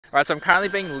Alright, so I'm currently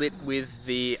being lit with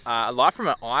the light from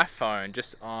an iPhone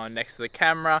just on next to the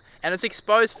camera, and it's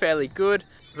exposed fairly good.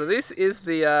 So this is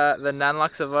the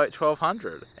Nanlux Evoke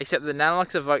 1200, except the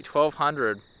Nanlux Evoke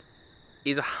 1200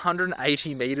 is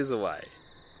 180 meters away.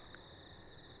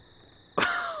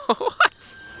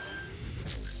 What?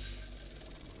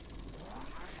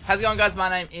 How's it going, guys? My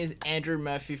name is Andrew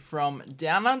Murphy from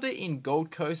Down Under in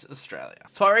Gold Coast, Australia.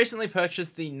 So I recently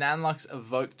purchased the Nanlux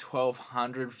Evoke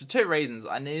 1200 for two reasons.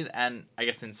 I needed an, I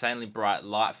guess, insanely bright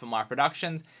light for my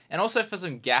productions, and also for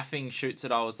some gaffing shoots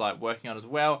that I was working on as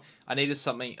well. I needed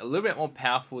something a little bit more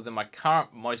powerful than my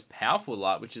current most powerful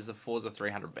light, which is the Forza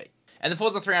 300B. And the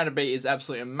Forza 300B is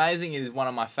absolutely amazing. It is one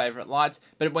of my favorite lights,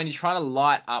 but when you're trying to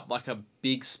light up like a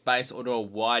big space or do a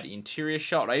wide interior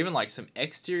shot or even like some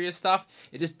exterior stuff,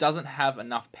 it just doesn't have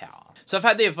enough power. So I've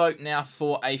had the Evoke now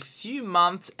for a few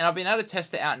months, and I've been able to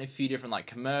test it out in a few different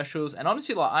commercials, and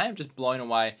honestly I am just blown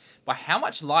away by how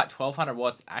much light 1200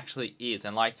 watts actually is,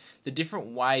 and the different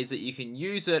ways that you can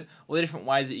use it, or the different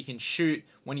ways that you can shoot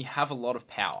when you have a lot of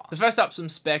power. So first up, some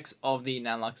specs of the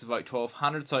Nanlux Evoke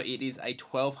 1200. So it is a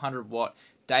 1200 watt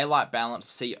daylight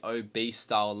balanced COB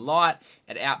style light.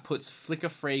 It outputs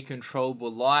flicker-free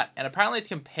controllable light, and apparently it's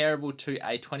comparable to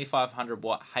a 2500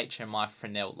 watt HMI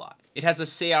Fresnel light. It has a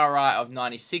CRI of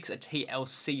 96, a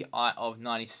TLCI of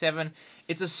 97.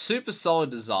 It's a super solid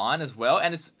design as well,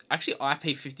 and it's actually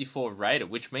IP54 rated,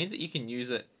 which means that you can use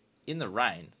it in the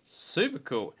rain. Super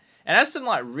cool. And it has some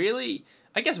really,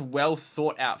 I guess, well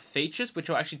thought out features, which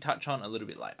I'll actually touch on a little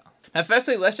bit later. Now,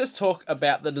 firstly, let's just talk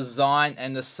about the design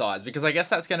and the size, because I guess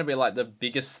that's going to be the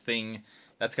biggest thing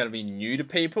that's going to be new to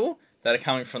people that are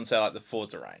coming from, say, the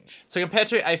Forza range. So compared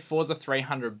to a Forza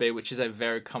 300B, which is a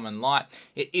very common light,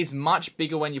 it is much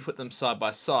bigger when you put them side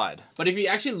by side. But if you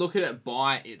actually look at it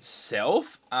by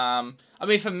itself, I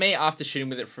mean, for me, after shooting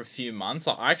with it for a few months,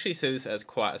 I actually see this as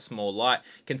quite a small light,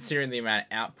 considering the amount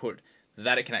of output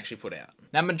that it can actually put out.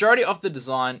 Now, majority of the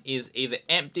design is either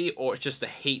empty or it's just a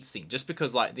heat sink, just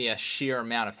because the sheer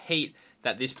amount of heat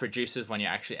that this produces when you're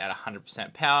actually at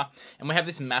 100% power. And we have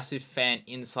this massive fan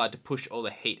inside to push all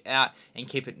the heat out and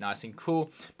keep it nice and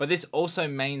cool. But this also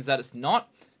means that it's not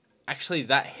actually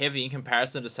that heavy in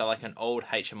comparison to, say, an old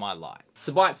HMI light.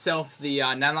 So by itself, the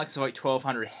Nanlux Evoke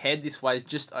 1200 head, this weighs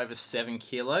just over 7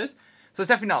 kilos. So it's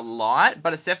definitely not light,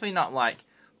 but it's definitely not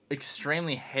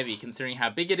extremely heavy considering how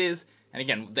big it is, and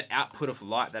again, the output of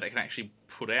light that it can actually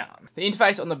put out. The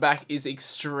interface on the back is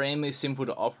extremely simple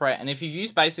to operate, and if you've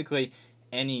used basically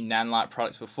any Nanlite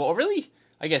products before, or really,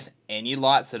 I guess, any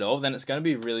lights at all, then it's going to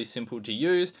be really simple to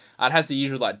use. It has the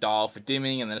usual dial for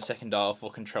dimming, and then a second dial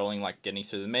for controlling getting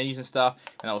through the menus and stuff,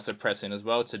 and also press in as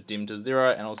well to dim to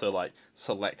 0, and also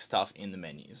select stuff in the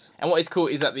menus. And what is cool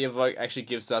is that the Evoke actually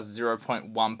gives us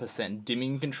 0.1%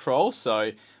 dimming control,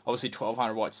 so obviously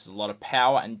 1200 watts is a lot of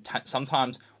power, and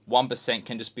sometimes 1%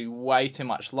 can just be way too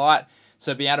much light.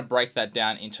 So being able to break that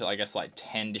down into, I guess,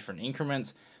 10 different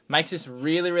increments makes this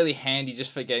really, really handy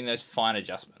just for getting those fine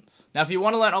adjustments. Now, if you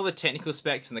want to learn all the technical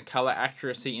specs and the color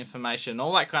accuracy information and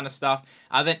all that kind of stuff,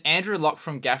 then Andrew Locke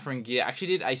from Gaffer and Gear actually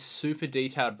did a super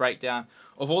detailed breakdown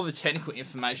of all the technical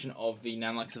information of the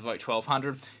Nanlux Evoke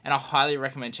 1200, and I highly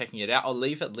recommend checking it out. I'll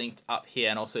leave it linked up here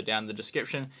and also down in the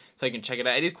description so you can check it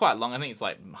out. It is quite long. I think it's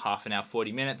half an hour,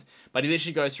 40 minutes, but he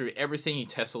literally goes through everything. He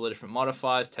tests all the different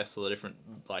modifiers, tests all the different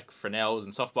Fresnels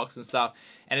and softbox and stuff,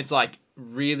 and it's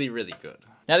really, really good.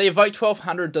 Now, the Evoke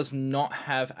 1200 does not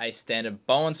have a standard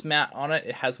Bowens mount on it.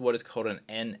 It has what is called an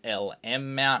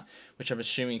NLM mount, which I'm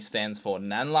assuming stands for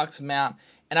Nanlux mount.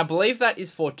 And I believe that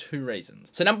is for two reasons.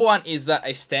 So number one is that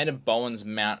a standard Bowens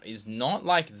mount is not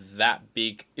that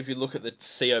big if you look at the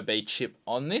COB chip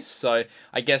on this. So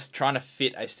I guess trying to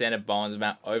fit a standard Bowens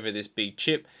mount over this big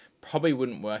chip probably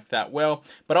wouldn't work that well.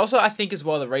 But also I think as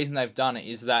well the reason they've done it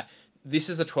is that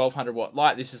this is a 1200 watt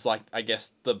light. This is I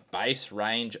guess the base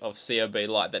range of COB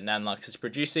light that Nanlux is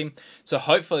producing. So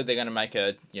hopefully they're going to make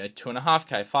a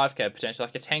 2.5K, 5K, potentially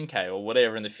a 10K or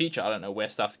whatever in the future. I don't know where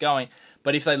stuff's going.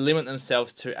 But if they limit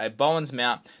themselves to a Bowens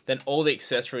mount, then all the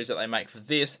accessories that they make for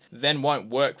this then won't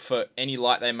work for any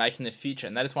light they make in the future.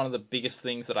 And that is one of the biggest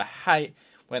things that I hate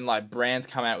when brands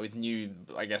come out with new,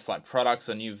 I guess, products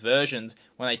or new versions.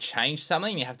 When they change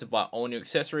something, you have to buy all new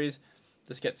accessories.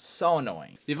 This gets so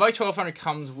annoying. The Evoke 1200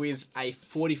 comes with a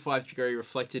 45-degree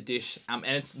reflector dish, and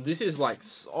this is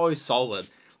so solid.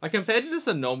 Compared to just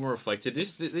a normal reflector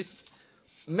dish,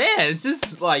 man, it's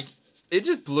just it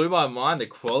just blew my mind, the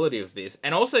quality of this,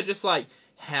 and also just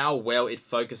how well it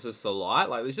focuses the light.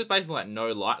 This is basically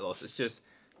no light loss. It's just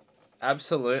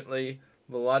absolutely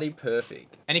bloody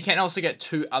perfect. And you can also get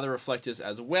two other reflectors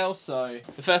as well. So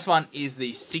the first one is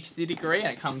the 60 degree,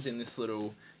 and it comes in this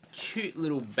little cute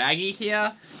little baggie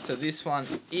here. So this one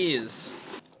is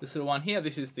this little one here.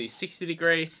 This is the 60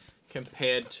 degree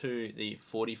compared to the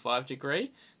 45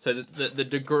 degree. So the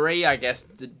degree, I guess,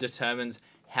 determines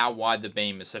how wide the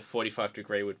beam is. So 45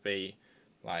 degree would be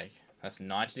like, that's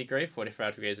 90 degree.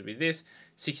 45 degrees would be this.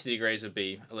 60 degrees would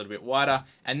be a little bit wider.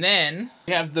 And then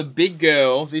we have the big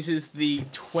girl. This is the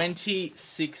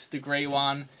 26 degree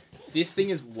one. This thing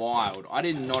is wild. I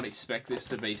did not expect this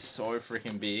to be so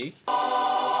freaking big.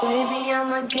 Baby,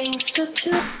 I'm a gangster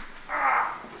too.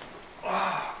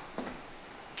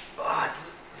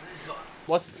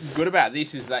 What's good about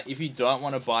this is that if you don't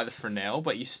want to buy the Fresnel,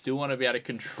 but you still want to be able to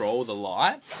control the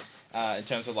light, in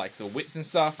terms of like the width and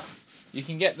stuff, you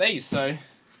can get these. So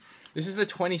this is the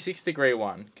 26 degree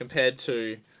one compared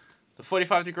to the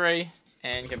 45 degree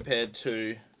and compared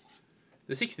to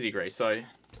the 60 degree. So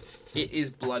it is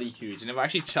bloody huge. And if I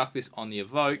actually chuck this on the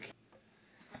Evoke,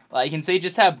 like you can see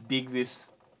just how big this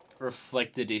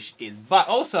reflector dish is. But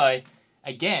also,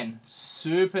 again,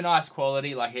 super nice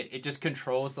quality. Like it just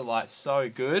controls the light so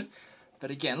good.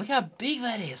 But again, look how big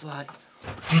that is. Like,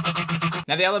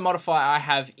 now the other modifier I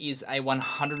have is a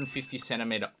 150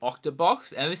 centimeter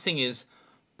octabox, and this thing is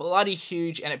bloody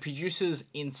huge, and it produces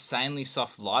insanely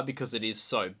soft light because it is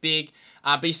so big.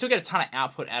 But you still get a ton of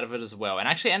output out of it as well. And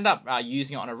I actually end up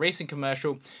using it on a recent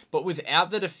commercial, but without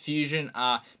the diffusion,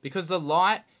 because the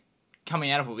light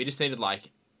coming out of it, we just needed like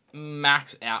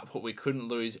max output. We couldn't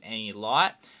lose any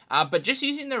light. But just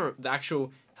using the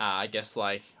actual, I guess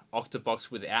like octabox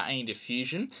without any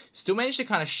diffusion, still managed to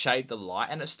kind of shape the light,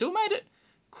 and it still made it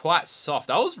quite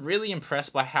soft. I was really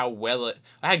impressed by how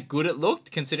good it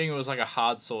looked, considering it was like a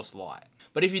hard source light.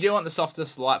 But if you do want the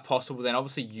softest light possible, then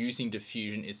obviously using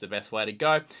diffusion is the best way to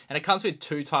go. And it comes with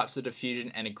two types of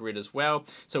diffusion and a grid as well.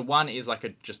 So one is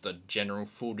like just a general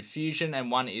full diffusion, and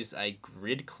one is a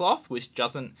grid cloth, which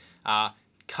doesn't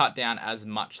cut down as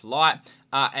much light.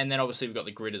 And then obviously we've got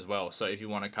the grid as well. So if you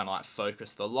want to kind of like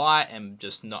focus the light and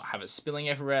just not have it spilling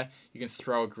everywhere, you can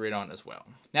throw a grid on as well.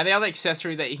 Now the other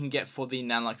accessory that you can get for the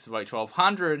Nanlux Evoke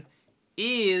 1200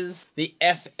 is the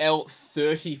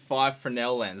FL35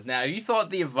 Fresnel lens. Now if you thought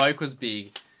the Evoke was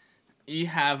big, you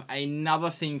have another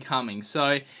thing coming.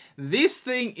 So this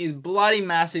thing is bloody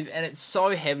massive, and it's so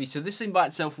heavy. So this thing by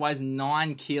itself weighs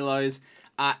 9 kilos.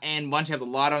 And once you have the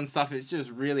light on and stuff, it's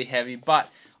just really heavy. But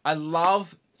I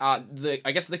love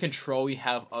the control you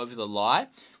have over the light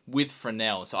with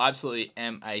Fresnel. So I absolutely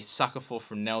am a sucker for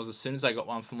Fresnels. As soon as I got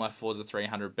one for my Forza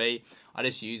 300B, I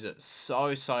just use it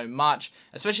so much,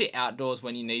 especially outdoors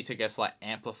when you need to, I guess, like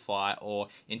amplify or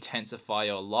intensify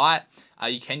your light.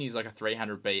 You can use like a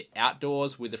 300B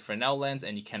outdoors with the Fresnel lens,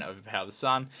 and you can overpower the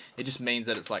sun. It just means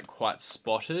that it's like quite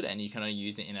spotted, and you can only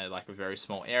use it in a very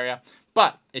small area.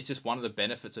 But it's just one of the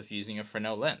benefits of using a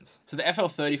Fresnel lens. So the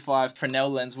FL35 Fresnel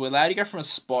lens will allow you to go from a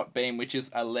spot beam, which is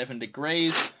 11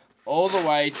 degrees, all the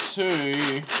way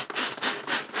to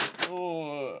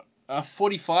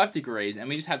 45 degrees. And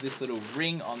we just have this little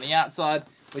ring on the outside,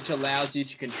 which allows you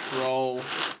to control,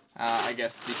 I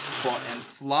guess, this spot and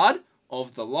flood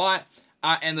of the light.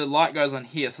 And the light goes on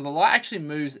here. So the light actually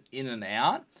moves in and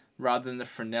out rather than the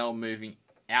Fresnel moving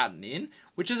out and in,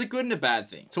 which is a good and a bad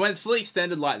thing. So when it's fully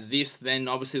extended like this, then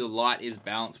obviously the light is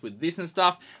balanced with this and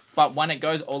stuff. But when it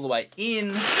goes all the way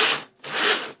in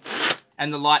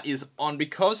and the light is on,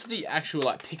 because the actual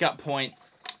like pickup point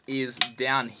is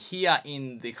down here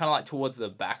in the kind of like towards the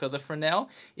back of the Fresnel,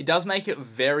 it does make it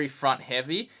very front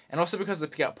heavy. And also because the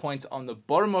pickup point's on the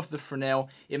bottom of the Fresnel,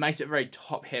 it makes it very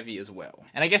top heavy as well.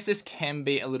 And I guess this can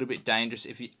be a little bit dangerous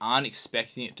if you aren't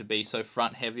expecting it to be so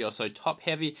front heavy or so top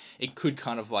heavy. It could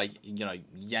kind of like, you know,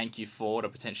 yank you forward or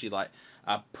potentially like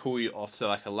pull you off, so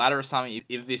like a ladder or something,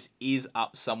 if this is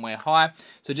up somewhere high.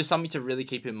 So just something to really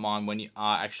keep in mind when you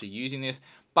are actually using this.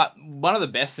 But one of the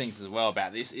best things as well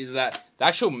about this is that the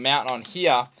actual mount on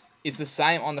here is the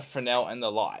same on the Fresnel and the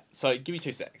light. So give me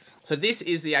 2 seconds. So this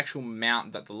is the actual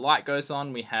mount that the light goes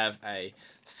on. We have a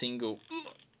single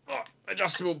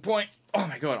adjustable point, oh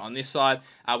my god, on this side,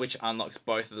 which unlocks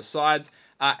both of the sides.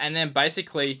 And then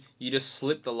basically you just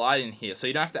slip the light in here. So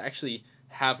you don't have to actually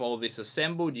have all this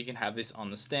assembled. You can have this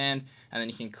on the stand, and then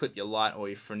you can clip your light or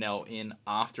your Fresnel in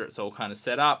after it's all kind of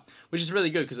set up, which is really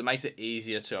good because it makes it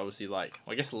easier to obviously, like,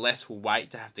 well, I guess less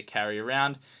weight to have to carry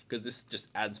around, because this just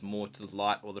adds more to the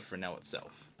light or the Fresnel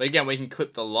itself. But again, we can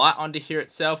clip the light onto here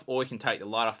itself, or we can take the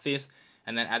light off this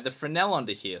and then add the Fresnel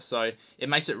onto here. So it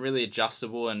makes it really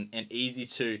adjustable and easy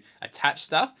to attach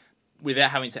stuff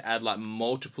without having to add like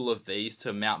multiple of these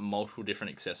to mount multiple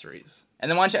different accessories. And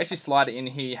then once you actually slide it in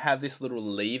here, you have this little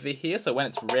lever here. So when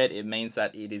it's red, it means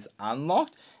that it is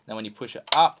unlocked. Then when you push it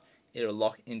up, it'll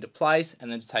lock into place,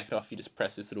 and then to take it off, you just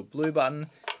press this little blue button,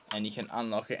 and you can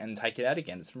unlock it and take it out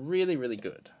again. It's really, really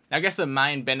good. Now, I guess the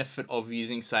main benefit of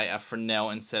using, say, a Fresnel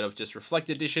instead of just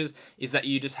reflector dishes is that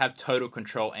you just have total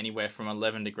control anywhere from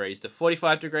 11 degrees to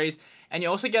 45 degrees, and you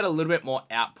also get a little bit more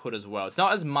output as well. It's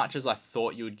not as much as I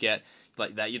thought you would get,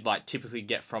 like that you'd like typically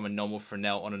get from a normal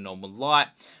Fresnel on a normal light.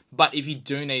 But if you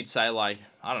do need, say, like,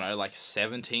 I don't know, like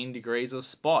 17 degrees of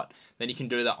spot, then you can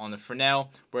do that on the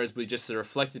Fresnel. Whereas with just the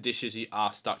reflector dishes, you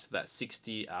are stuck to that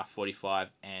 60, 45,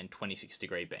 and 26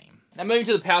 degree beam. Now moving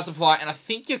to the power supply, and I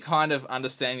think you're kind of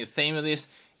understanding the theme of this.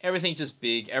 Everything's just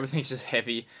big, everything's just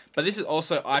heavy, but this is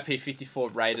also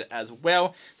IP54 rated as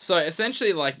well. So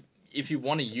essentially, like, if you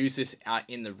want to use this out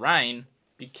in the rain,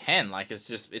 you can. Like,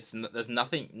 there's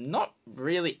nothing, not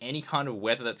really any kind of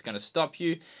weather that's going to stop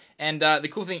you. And the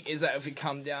cool thing is that if we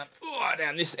come down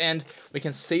this end, we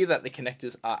can see that the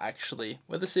connectors are actually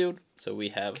weather sealed. So we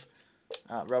have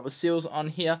rubber seals on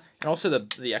here, and also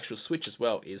the actual switch as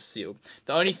well is sealed.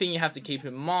 The only thing you have to keep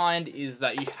in mind is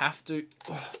that you have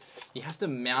to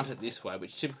mount it this way,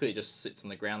 which typically just sits on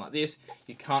the ground like this.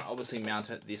 You can't obviously mount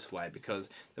it this way because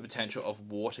the potential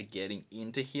of water getting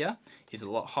into here is a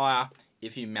lot higher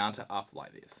if you mount it up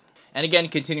like this. And again,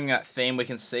 continuing that theme, we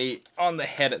can see on the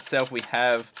head itself, we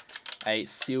have a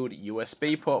sealed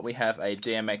USB port, we have a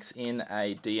DMX in,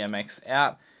 a DMX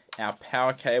out, our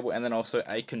power cable, and then also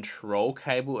a control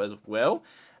cable as well.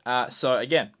 So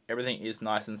again, everything is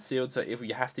nice and sealed. So if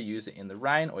you have to use it in the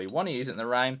rain, or you want to use it in the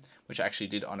rain, which I actually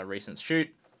did on a recent shoot,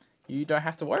 you don't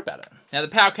have to worry about it. Now the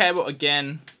power cable,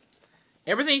 again,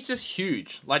 everything's just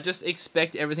huge. Like, just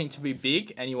expect everything to be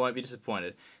big and you won't be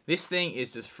disappointed. This thing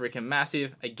is just freaking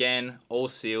massive. Again, all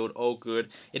sealed, all good.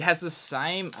 It has the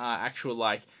same actual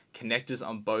like connectors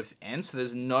on both ends, so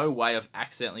there's no way of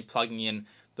accidentally plugging in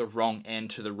the wrong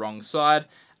end to the wrong side.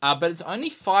 But it's only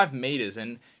 5 meters,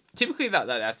 and typically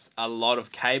that's a lot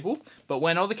of cable. But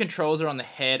when all the controls are on the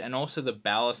head and also the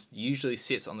ballast usually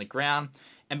sits on the ground,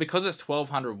 and because it's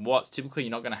 1200 watts, typically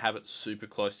you're not going to have it super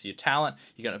close to your talent.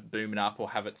 You're going to boom it up or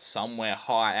have it somewhere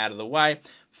high out of the way.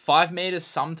 5 meters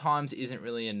sometimes isn't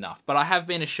really enough, but I have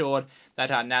been assured that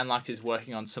Nanlux is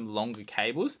working on some longer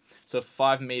cables. So if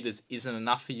 5 meters isn't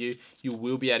enough for you, you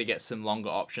will be able to get some longer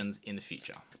options in the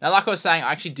future. Now, like I was saying,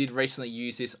 I actually did recently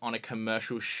use this on a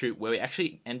commercial shoot where we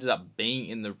actually ended up being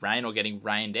in the rain or getting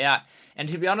rained out. And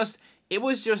to be honest, it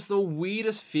was just the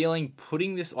weirdest feeling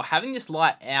putting this or having this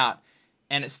light out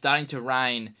and it's starting to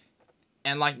rain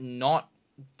and like not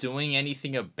doing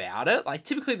anything about it. Like,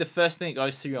 typically the first thing that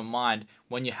goes through your mind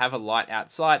when you have a light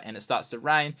outside and it starts to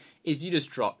rain is you just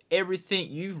drop everything,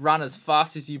 you run as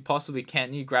fast as you possibly can,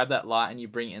 and you grab that light and you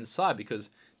bring it inside, because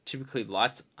typically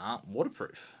lights aren't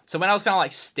waterproof. So when I was kind of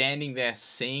like standing there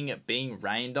seeing it being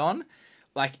rained on,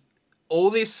 like all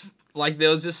this, like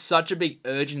there was just such a big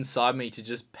urge inside me to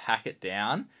just pack it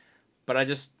down, but I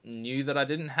just knew that I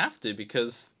didn't have to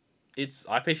because it's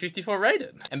IP54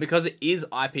 rated. And because it is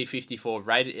IP54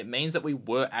 rated, it means that we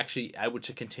were actually able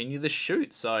to continue the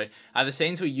shoot. So the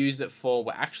scenes we used it for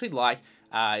were actually like,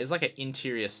 it was like an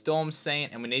interior storm scene,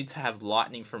 and we need to have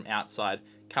lightning from outside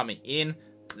coming in.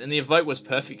 And the Evoke was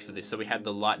perfect for this, so we had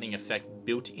the lightning effect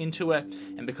built into it,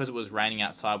 and because it was raining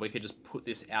outside, we could just put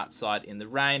this outside in the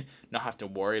rain, not have to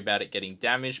worry about it getting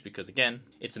damaged, because again,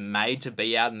 it's made to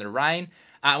be out in the rain.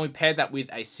 And we paired that with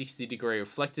a 60-degree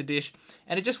reflector dish,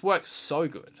 and it just works so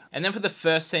good. And then for the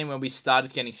first scene when we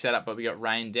started getting set up but we got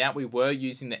rained out, we were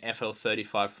using the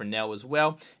FL35 Fresnel as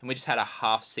well, and we just had a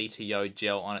half CTO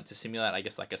gel on it to simulate, I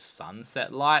guess, like a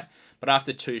sunset light. But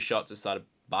after 2 shots, it started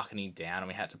bucketing down, and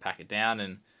we had to pack it down,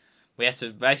 and we had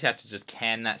to basically just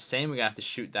can that scene. We're going to have to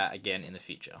shoot that again in the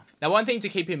future. Now, one thing to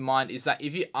keep in mind is that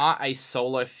if you are a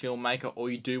solo filmmaker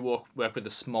or you do work with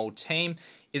a small team,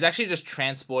 is actually just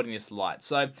transporting this light.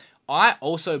 So I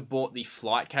also bought the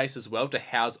flight case as well to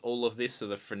house all of this, so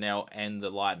the Fresnel and the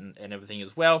light and everything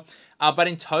as well. But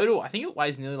in total, I think it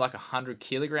weighs nearly like 100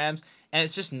 kilograms, and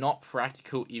it's just not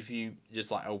practical if you just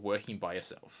like are working by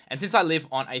yourself. And since I live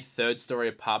on a 3rd-story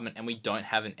apartment and we don't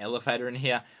have an elevator in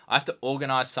here, I have to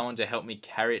organize someone to help me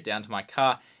carry it down to my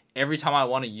car every time I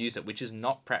want to use it, which is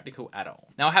not practical at all.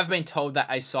 Now, I have been told that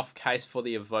a soft case for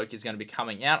the Evoke is going to be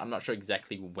coming out. I'm not sure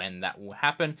exactly when that will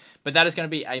happen, but that is going to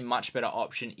be a much better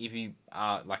option if you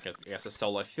are like a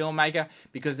solo filmmaker,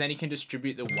 because then you can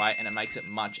distribute the weight and it makes it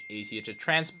much easier to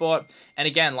transport. And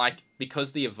again, like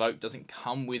because the Evoke doesn't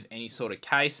come with any sort of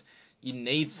case, you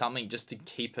need something just to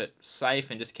keep it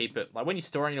safe and just keep it, like when you're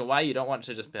storing it away, you don't want it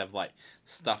to just have like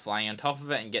stuff laying on top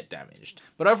of it and get damaged.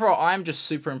 But overall, I'm just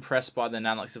super impressed by the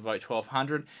Nanlux Evoke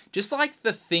 1200. Just like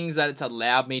the things that it's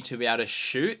allowed me to be able to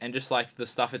shoot and just like the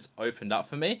stuff it's opened up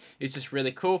for me, it's just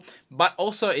really cool. But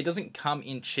also it doesn't come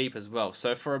in cheap as well.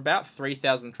 So for about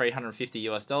 $3,350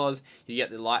 US, you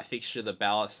get the light fixture, the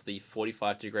ballast, the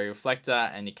 45-degree reflector,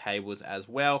 and your cables as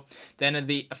well. Then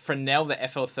the Fresnel, the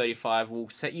FL35, will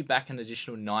set you back an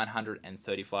additional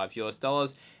 $935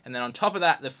 US. And then on top of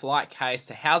that, the flight case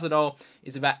to house it all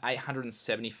is about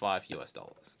 $875 US.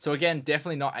 So again,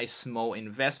 definitely not a small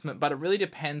investment, but it really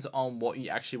depends on what you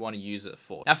actually want to use it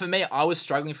for. Now for me, I was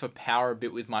struggling for power a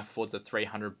bit with my Forza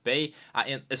 300B,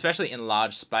 especially in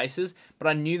large spaces, but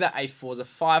I knew that a Forza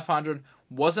 500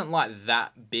 wasn't like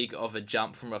that big of a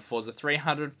jump from a Forza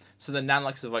 300, so the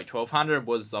Nanlux Evoke 1200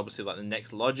 was obviously like the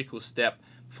next logical step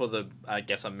for the, I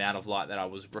guess, amount of light that I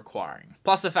was requiring.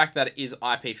 Plus the fact that it is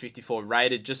IP54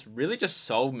 rated just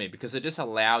sold me, because it just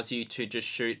allows you to just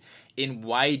shoot in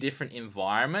way different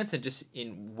environments and just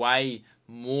in way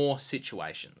more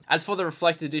situations. As for the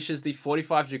reflector dishes, the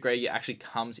 45-degree actually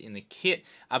comes in the kit,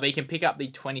 but you can pick up the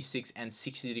 26 and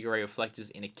 60-degree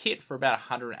reflectors in a kit for about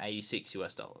 $186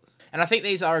 US. And I think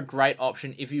these are a great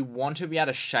option if you want to be able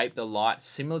to shape the light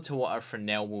similar to what a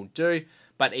Fresnel will do,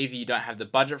 but either you don't have the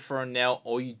budget for a Fresnel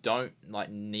or you don't like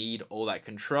need all that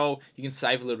control, you can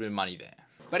save a little bit of money there.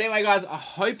 But anyway, guys, I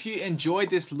hope you enjoyed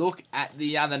this look at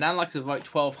the Nanlux Evoke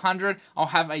 1200. I'll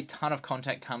have a ton of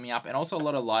content coming up and also a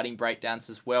lot of lighting breakdowns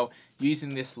as well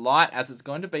using this light, as it's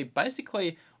going to be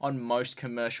basically on most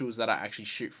commercials that I actually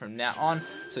shoot from now on.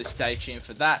 So stay tuned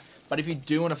for that. But if you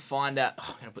do want to find out,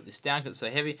 I'm going to put this down because it's so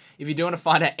heavy. If you do want to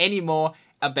find out any more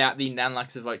about the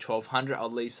Nanlux Evoke 1200, I'll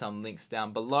leave some links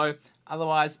down below.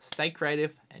 Otherwise, stay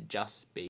creative and just be